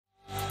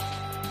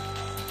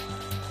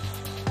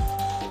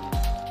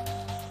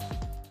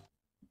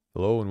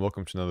Hello and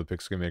welcome to another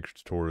Pixel Game Maker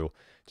tutorial.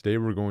 Today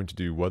we're going to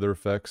do weather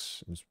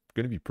effects. It's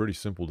going to be pretty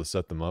simple to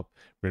set them up.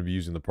 We're going to be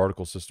using the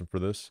particle system for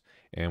this.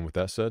 And with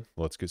that said,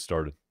 let's get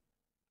started.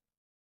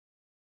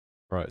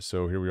 Alright,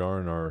 so here we are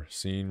in our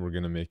scene. We're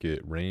going to make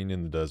it rain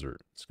in the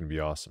desert. It's going to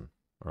be awesome.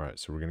 Alright,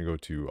 so we're going to go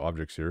to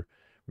objects here.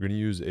 We're going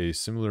to use a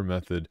similar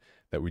method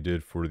that we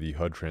did for the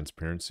HUD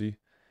transparency,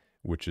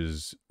 which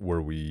is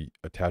where we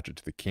attach it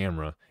to the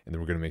camera and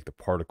then we're going to make the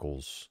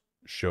particles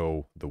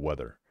show the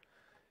weather.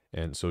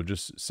 And so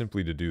just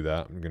simply to do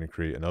that, I'm going to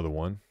create another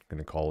one. I'm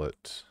going to call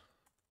it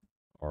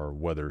our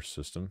weather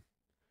system,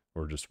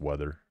 or just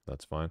weather.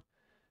 That's fine.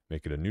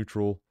 Make it a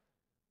neutral.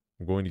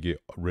 I'm going to get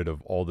rid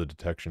of all the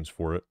detections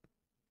for it.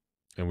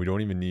 And we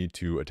don't even need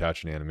to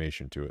attach an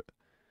animation to it.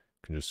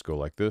 We can just go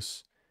like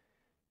this.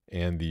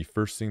 And the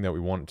first thing that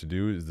we want it to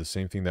do is the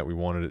same thing that we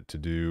wanted it to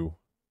do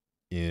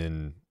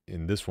in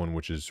this one,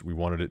 which is we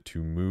wanted it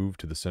to move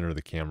to the center of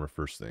the camera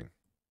first thing.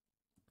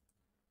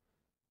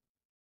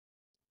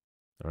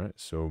 All right,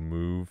 so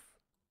move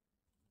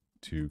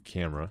to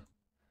camera.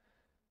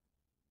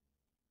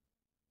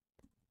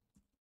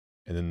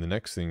 And then the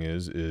next thing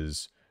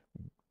is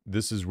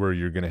this is where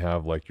you're going to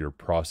have like your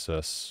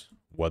process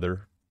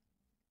weather.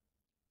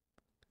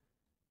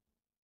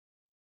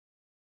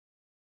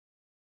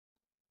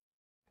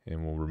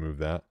 And we'll remove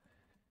that.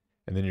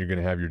 And then you're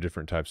going to have your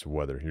different types of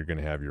weather. You're going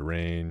to have your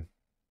rain.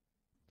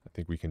 I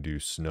think we can do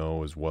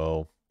snow as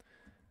well.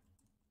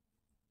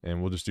 And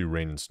we'll just do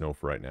rain and snow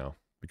for right now,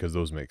 because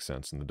those make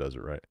sense in the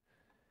desert, right?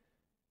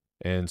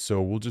 And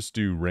so we'll just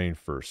do rain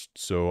first.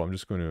 So I'm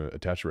just going to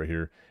attach it right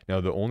here.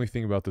 Now, the only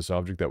thing about this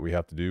object that we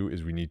have to do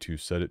is we need to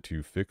set it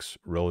to fix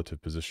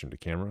relative position to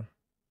camera.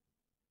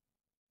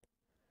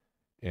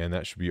 And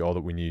that should be all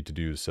that we need to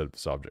do to set up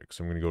this object.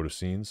 So I'm going to go to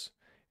scenes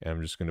and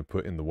I'm just going to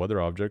put in the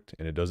weather object,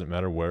 and it doesn't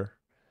matter where.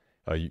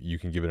 You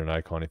can give it an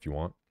icon if you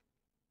want.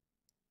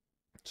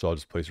 So I'll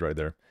just place it right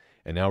there.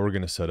 And now we're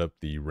going to set up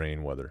the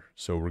rain weather.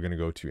 So we're going to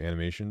go to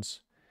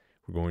animations.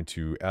 We're going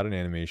to add an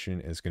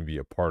animation, and it's going to be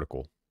a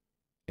particle.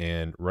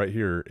 And right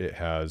here, it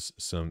has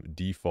some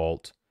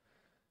default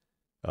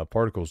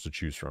particles to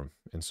choose from.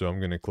 And so I'm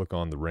going to click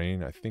on the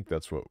rain. I think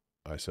that's what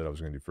I said I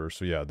was going to do first.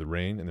 So yeah, the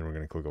rain, and then we're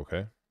going to click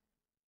OK.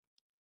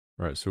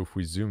 All right, so if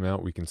we zoom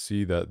out, we can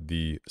see that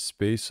the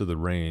space of the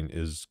rain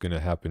is going to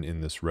happen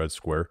in this red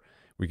square.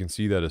 We can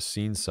see that a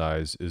scene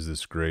size is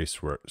this gray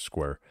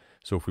square.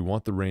 So if we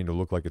want the rain to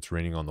look like it's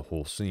raining on the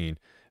whole scene,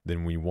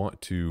 then we want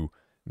to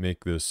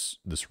make this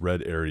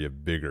red area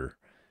bigger,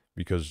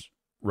 because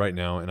right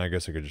now, and I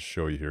guess I could just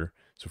show you here.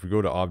 So if we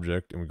go to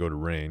object and we go to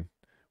rain,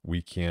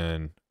 we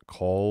can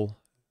call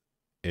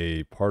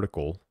a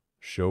particle,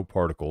 show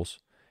particles,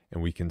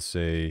 and we can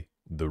say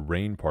the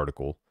rain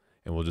particle,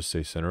 and we'll just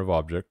say center of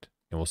object,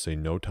 and we'll say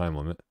no time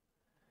limit.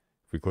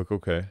 If we click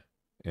OK,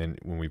 and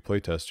when we play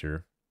test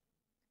here,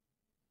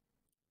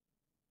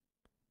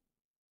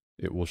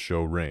 it will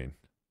show rain.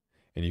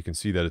 And you can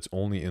see that it's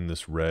only in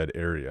this red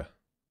area.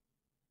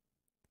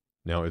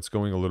 Now it's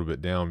going a little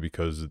bit down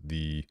because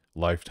the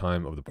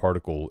lifetime of the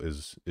particle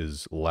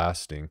is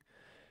lasting,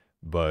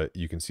 but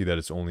you can see that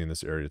it's only in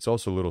this area. It's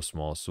also a little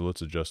small, so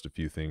let's adjust a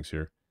few things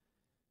here.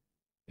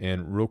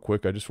 And real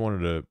quick, I just wanted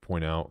to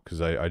point out,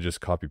 because I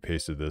just copy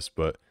pasted this,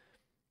 but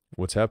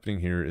what's happening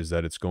here is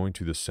that it's going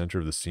to the center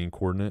of the scene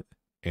coordinate.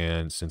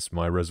 And since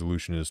my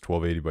resolution is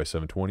 1280 by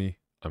 720,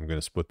 I'm going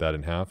to split that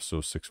in half,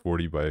 so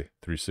 640 by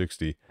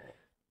 360.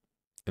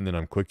 And then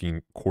I'm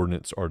clicking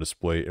coordinates are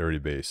display area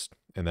based,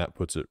 and that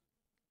puts it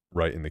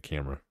right in the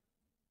camera.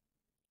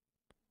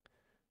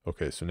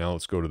 Okay, so now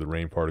let's go to the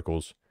rain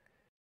particles.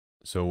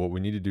 So what we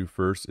need to do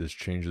first is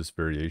change this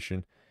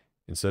variation.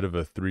 Instead of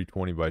a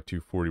 320 by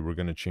 240, we're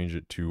going to change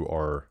it to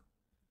our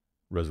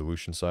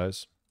resolution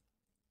size.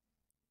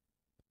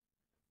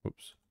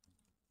 Oops.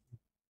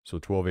 So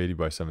 1280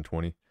 by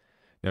 720.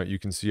 Now you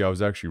can see I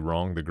was actually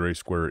wrong. The gray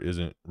square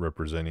isn't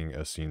representing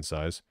a scene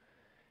size,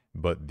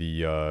 but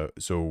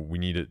so we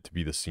need it to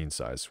be the scene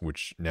size,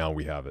 which now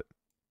we have it.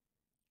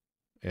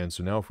 And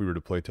so now if we were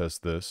to play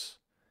test this,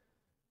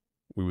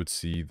 we would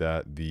see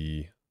that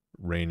the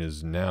rain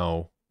is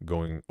now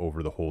going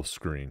over the whole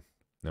screen.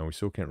 Now we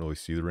still can't really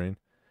see the rain.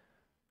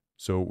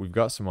 So we've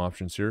got some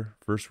options here.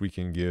 First, we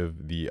can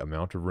give the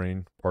amount of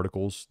rain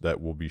particles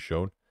that will be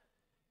shown.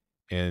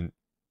 And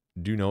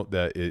do note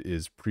that it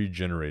is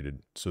pre-generated.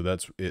 So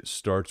it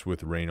starts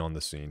with rain on the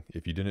scene.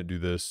 If you didn't do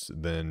this,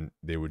 then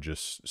they would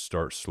just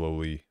start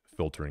slowly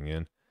filtering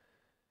in.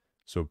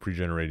 So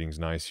pre-generating is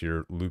nice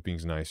here. Looping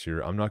is nice here.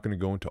 I'm not going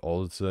to go into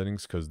all the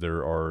settings because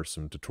there are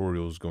some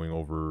tutorials going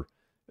over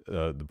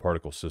the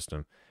particle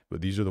system,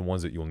 but these are the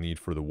ones that you'll need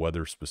for the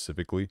weather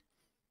specifically.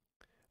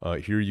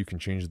 Here you can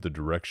change the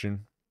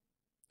direction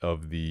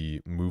of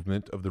the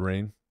movement of the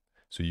rain.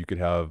 So you could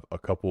have a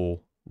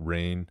couple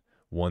rain,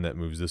 one that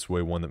moves this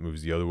way, one that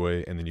moves the other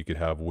way, and then you could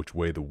have which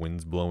way the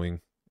wind's blowing.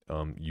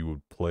 You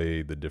would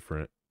play the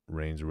different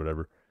rains or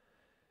whatever.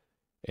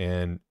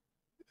 And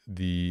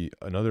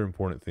another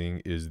important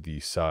thing is the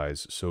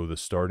size. So the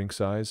starting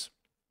size,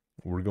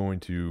 we're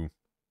going to,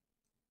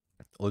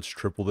 let's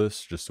triple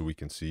this just so we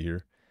can see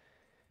here.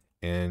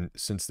 And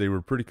since they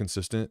were pretty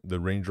consistent, the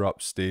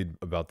raindrops stayed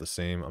about the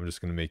same. I'm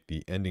just going to make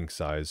the ending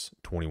size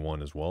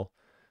 21 as well.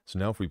 So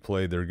now if we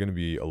play, they're going to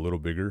be a little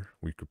bigger.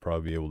 We could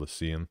probably be able to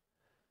see them.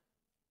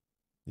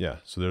 Yeah,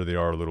 so there they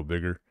are, a little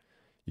bigger.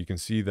 You can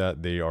see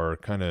that they are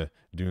kind of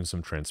doing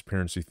some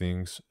transparency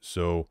things.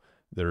 So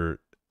they're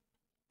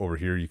over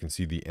here, you can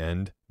see the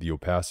end, the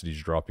opacity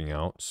is dropping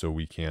out. So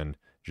we can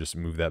just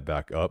move that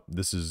back up.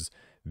 This is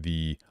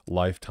the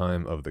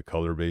lifetime of the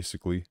color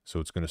basically. So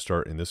it's going to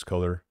start in this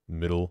color,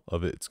 middle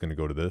of it, it's going to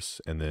go to this,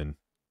 and then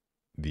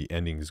the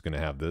ending is going to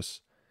have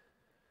this.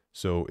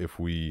 So if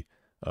we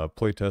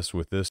play test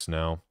with this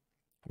now,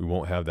 we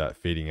won't have that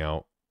fading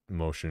out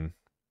motion,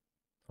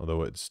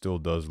 although it still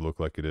does look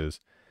like it is.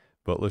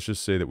 But let's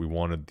just say that we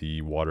wanted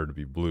the water to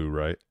be blue,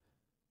 right?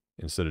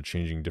 Instead of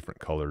changing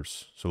different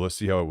colors. So let's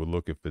see how it would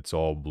look if it's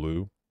all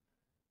blue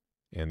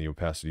and the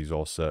opacity is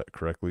all set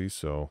correctly.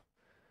 So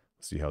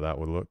let's see how that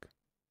would look.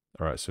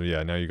 All right, so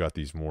yeah, now you got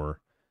these more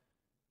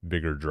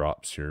bigger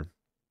drops here.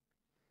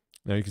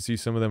 Now you can see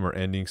some of them are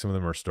ending, some of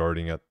them are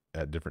starting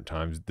at different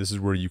times. This is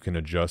where you can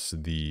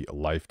adjust the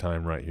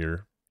lifetime right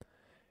here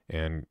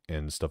and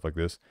stuff like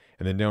this.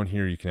 And then down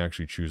here, you can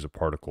actually choose a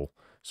particle.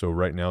 So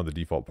right now the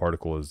default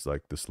particle is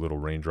like this little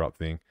raindrop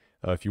thing.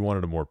 If you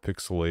wanted a more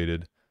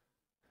pixelated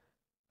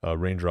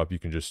raindrop, you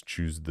can just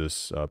choose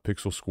this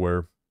pixel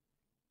square.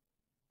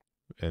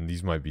 And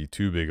these might be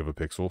too big of a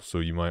pixel, so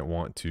you might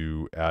want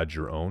to add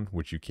your own,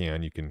 which you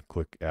can. You can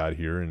click add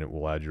here and it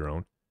will add your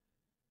own.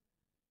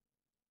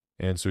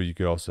 And so you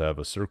could also have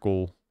a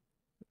circle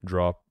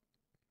drop.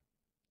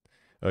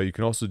 You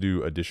can also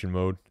do addition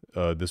mode.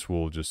 This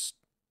will just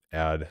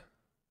add.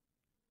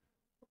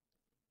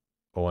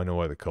 Oh, I know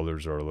why the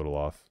colors are a little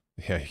off.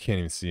 Yeah, you can't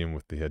even see them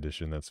with the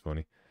addition. That's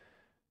funny.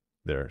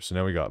 There. So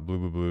now we got blue,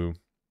 blue, blue.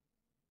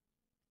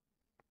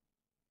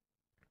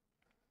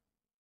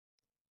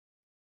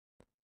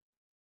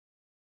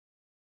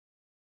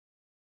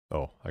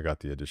 Oh, I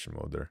got the addition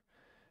mode there.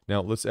 Now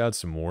let's add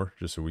some more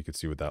just so we could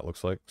see what that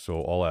looks like.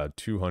 So I'll add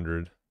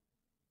 200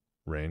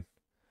 rain.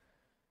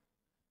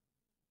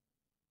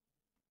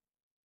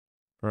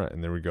 All right,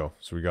 and there we go.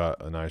 So we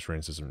got a nice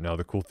rain system. Now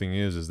the cool thing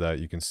is that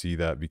you can see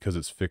that because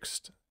it's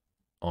fixed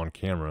on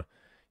camera,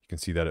 you can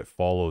see that it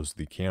follows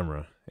the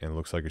camera and it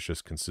looks like it's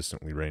just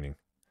consistently raining.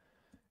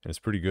 And it's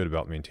pretty good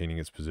about maintaining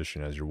its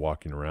position as you're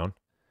walking around.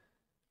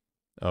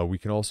 We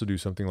can also do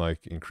something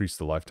like increase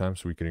the lifetime.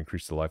 So we could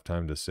increase the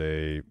lifetime to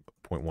say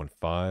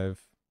 0.15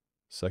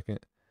 second.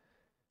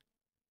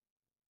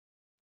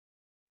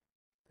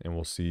 And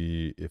we'll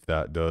see if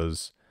that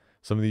does.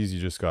 Some of these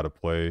you just got to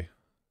play.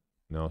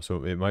 No,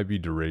 so it might be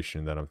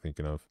duration that I'm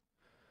thinking of.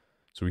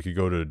 So we could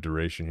go to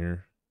duration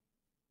here.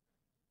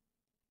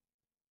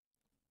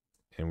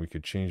 And we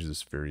could change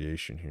this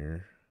variation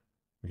here.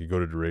 We could go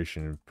to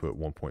duration and put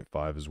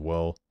 1.5 as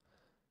well.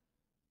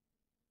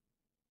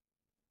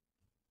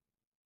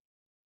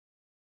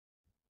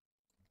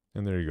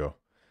 And there you go.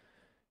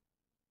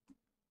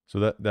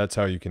 So that's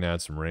how you can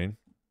add some rain.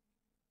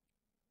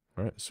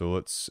 All right, so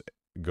let's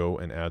go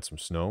and add some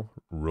snow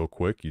real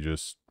quick. You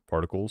just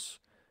particles,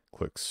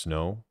 click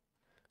snow,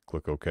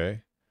 click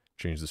OK,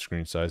 change the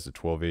screen size to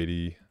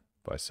 1280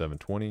 by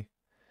 720.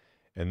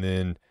 And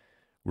then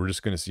we're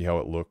just going to see how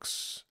it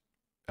looks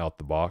out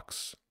the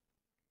box.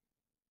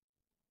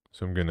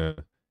 So I'm going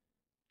to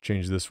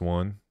change this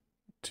one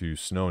to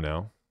snow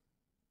now.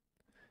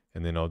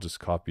 And then I'll just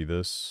copy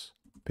this,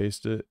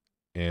 paste it,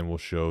 and we'll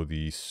show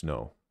the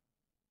snow.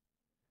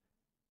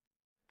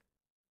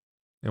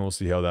 And we'll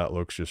see how that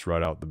looks just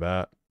right out the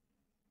bat.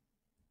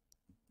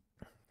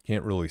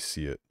 Can't really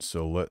see it.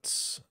 So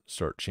let's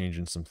start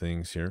changing some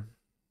things here.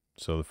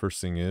 So the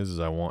first thing is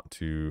I want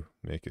to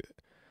make it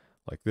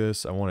like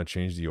this. I want to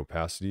change the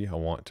opacity. I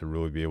want to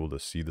really be able to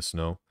see the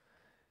snow.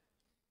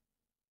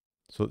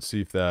 So let's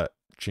see if that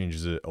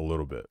changes it a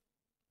little bit.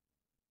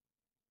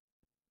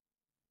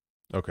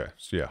 Okay,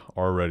 so yeah,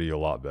 already a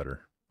lot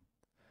better.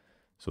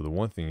 So the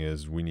one thing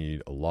is we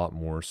need a lot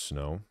more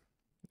snow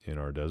in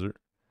our desert.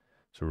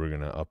 So we're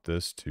going to up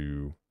this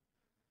to,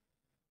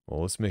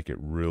 well, let's make it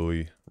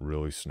really,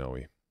 really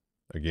snowy.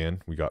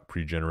 Again, we got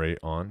pre-generate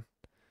on.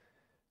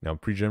 Now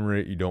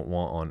pre-generate you don't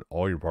want on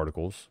all your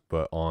particles,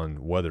 but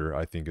on weather,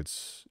 I think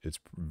it's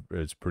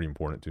pretty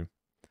important too.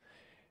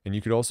 And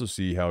you could also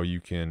see how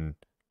you can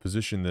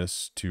position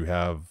this to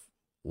have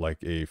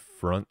like a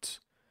front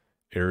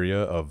area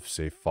of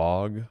say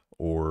fog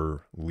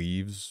or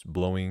leaves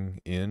blowing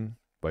in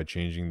by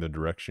changing the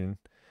direction.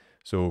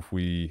 So if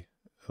we,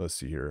 let's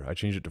see here, I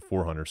changed it to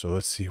 400. So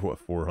let's see what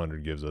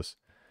 400 gives us.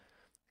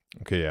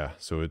 Okay, yeah,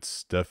 so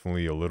it's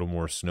definitely a little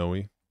more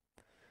snowy.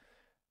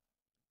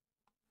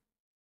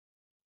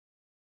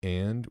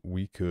 And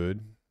we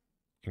could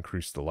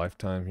increase the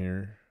lifetime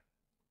here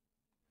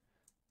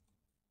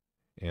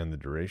and the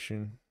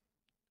duration.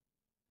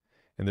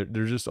 And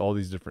there's just all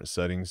these different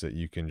settings that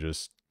you can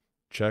just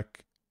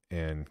check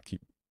and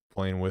keep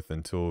playing with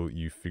until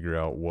you figure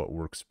out what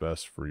works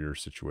best for your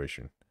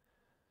situation.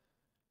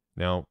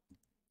 Now,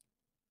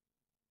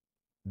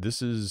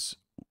 this is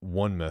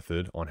one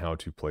method on how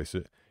to place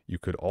it. you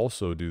could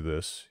also do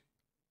this.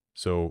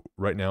 So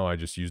right now I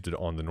just used it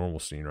on the normal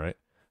scene, right?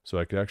 So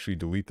I could actually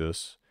delete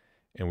this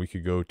and we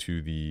could go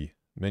to the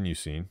menu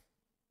scene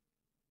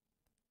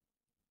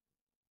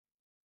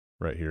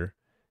right here.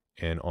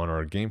 And on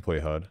our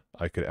gameplay HUD,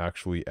 I could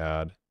actually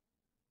add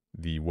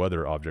the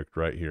weather object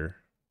right here.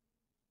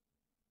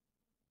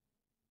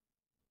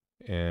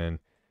 And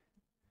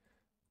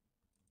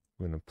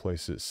I'm going to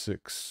place it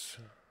 6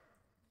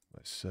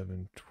 by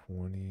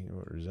 720,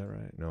 or is that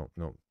right? No,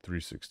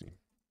 360.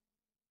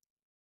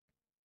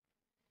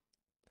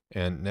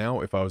 And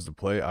now if I was to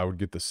play, I would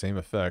get the same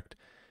effect,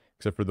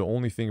 except for the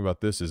only thing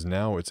about this is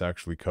now it's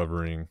actually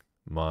covering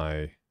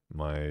my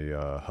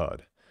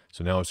HUD.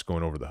 So now it's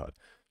going over the HUD.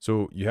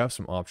 So you have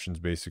some options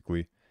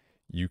basically.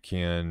 You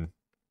can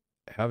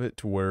have it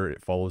to where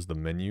it follows the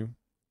menu,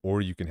 or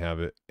you can have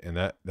it, and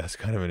that's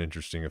kind of an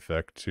interesting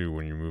effect too.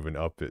 When you're moving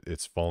up,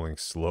 it's falling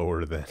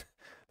slower than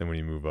when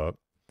you move up.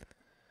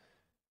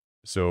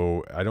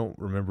 So I don't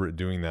remember it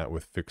doing that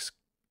with fixed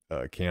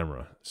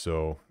camera.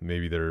 So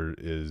maybe there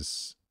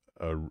is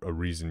a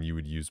reason you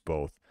would use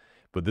both.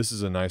 But this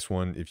is a nice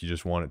one if you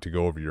just want it to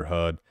go over your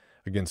HUD.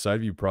 Again,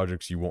 side view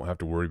projects, you won't have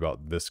to worry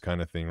about this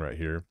kind of thing right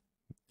here.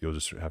 You'll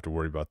just have to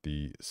worry about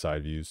the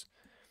side views.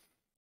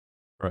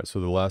 All right, so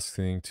the last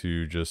thing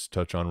to just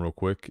touch on real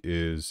quick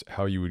is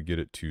how you would get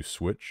it to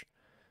switch.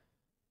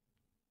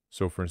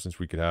 So for instance,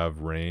 we could have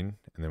rain,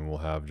 and then we'll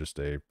have just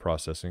a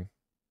processing.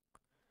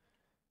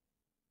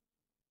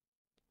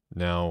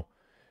 Now,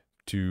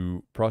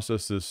 to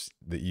process this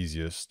the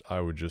easiest, I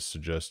would just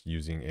suggest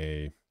using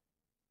a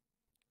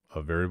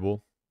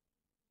variable,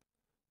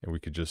 and we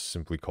could just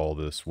simply call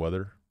this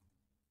weather.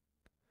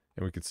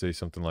 And we could say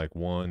something like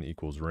 1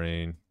 equals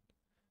rain,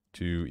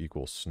 2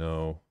 equals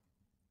snow,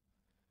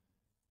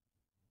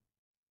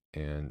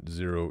 and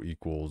 0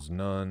 equals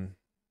none.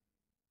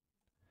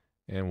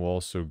 And we'll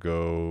also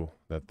go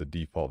that the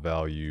default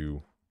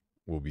value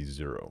will be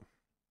 0.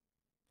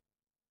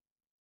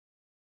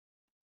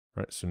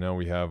 All right, so now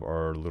we have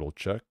our little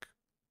check.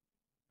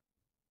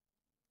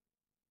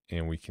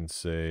 And we can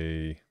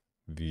say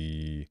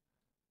the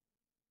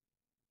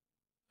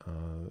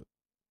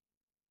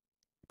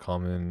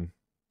common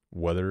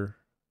weather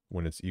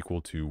when it's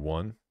equal to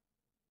 1.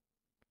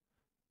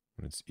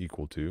 When it's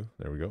equal to,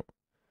 there we go.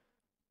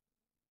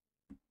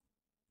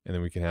 And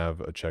then we can have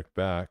a check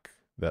back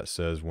that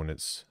says when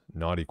it's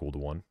not equal to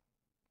 1.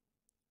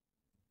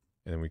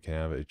 And then we can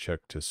have a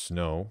check to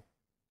snow.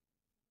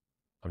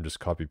 I'm just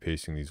copy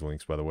pasting these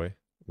links, by the way,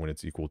 when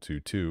it's equal to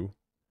 2.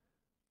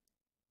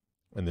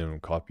 And then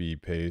copy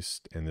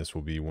paste, and this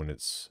will be when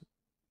it's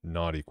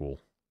not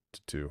equal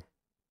to 2.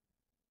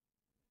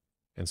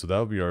 And so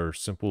that'll be our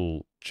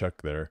simple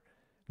check there.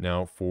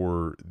 Now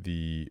for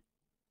the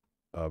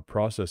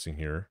processing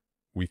here,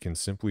 we can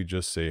simply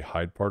just say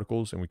hide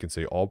particles, and we can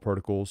say all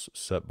particles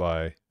set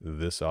by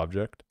this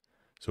object.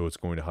 So it's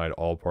going to hide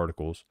all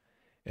particles,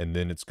 and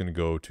then it's going to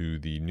go to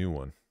the new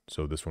one.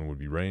 So this one would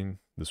be rain,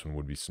 this one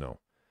would be snow.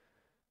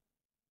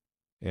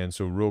 And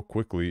so real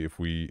quickly, if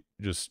we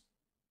just,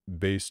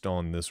 based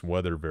on this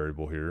weather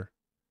variable here,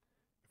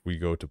 if we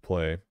go to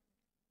play,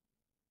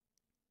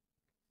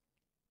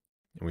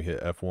 and we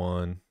hit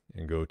F1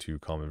 and go to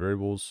common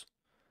variables,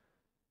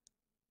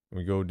 and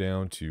we go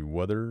down to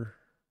weather.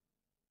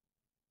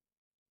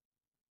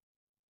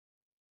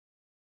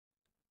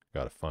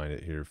 Got to find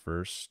it here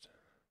first.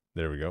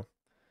 There we go.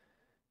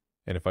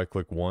 And if I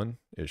click 1,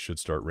 it should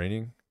start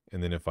raining.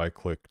 And then if I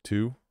click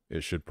 2,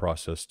 it should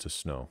process to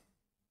snow.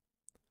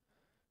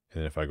 And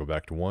then if I go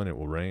back to 1, it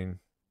will rain.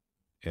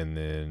 And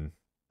then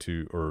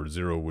 2 or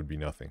 0 would be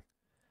nothing.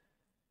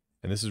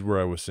 And this is where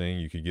I was saying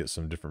you could get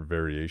some different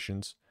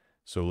variations.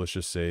 So let's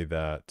just say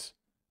that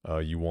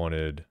you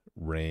wanted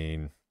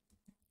rain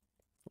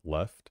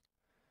left,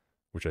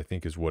 which I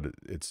think is what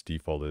its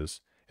default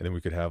is. And then we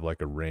could have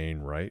like a rain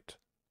right.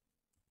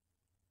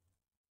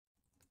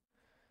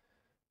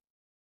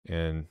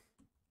 And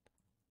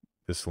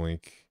this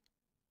link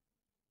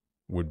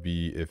would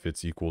be if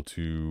it's equal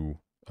to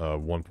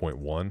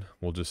 1.1,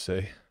 we'll just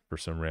say, for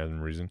some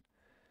random reason.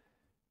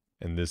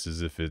 And this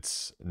is if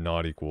it's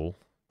not equal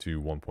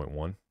to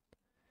 1.1.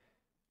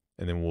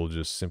 And then we'll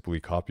just simply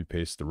copy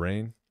paste the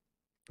rain.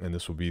 And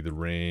this will be the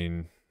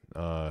rain.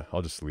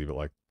 I'll just leave it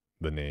like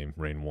the name,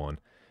 rain 1.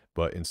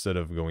 But instead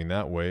of going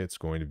that way, it's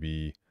going to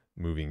be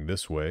moving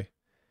this way.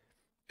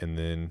 And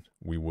then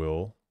we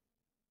will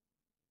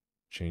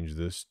change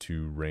this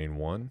to rain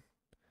 1.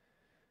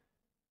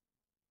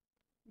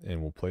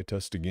 And we'll play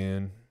test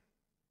again.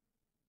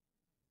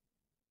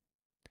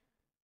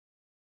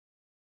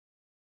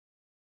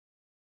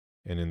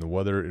 And in the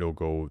weather, it'll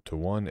go to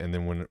 1. And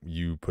then when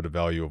you put a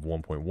value of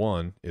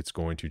 1.1, it's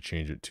going to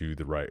change it to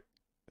the right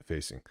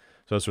facing.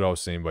 So that's what I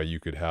was saying by you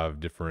could have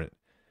different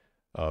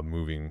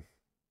moving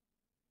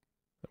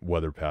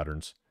weather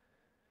patterns.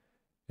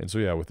 And so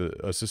yeah, with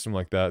a system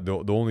like that,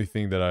 the only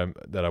thing that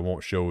I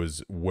won't show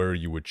is where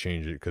you would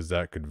change it, because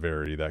that could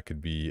vary. That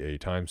could be a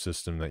time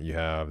system that you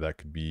have. That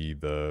could be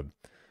the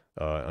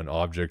an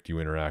object you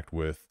interact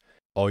with.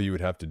 All you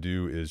would have to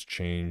do is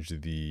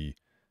change the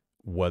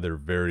weather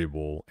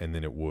variable, and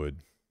then it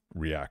would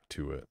react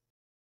to it.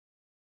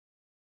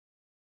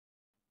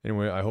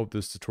 Anyway, I hope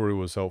this tutorial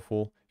was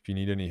helpful. If you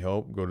need any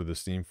help, go to the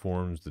Steam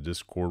forums. The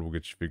Discord will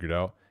get you figured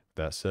out. With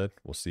that said,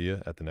 we'll see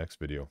you at the next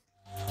video.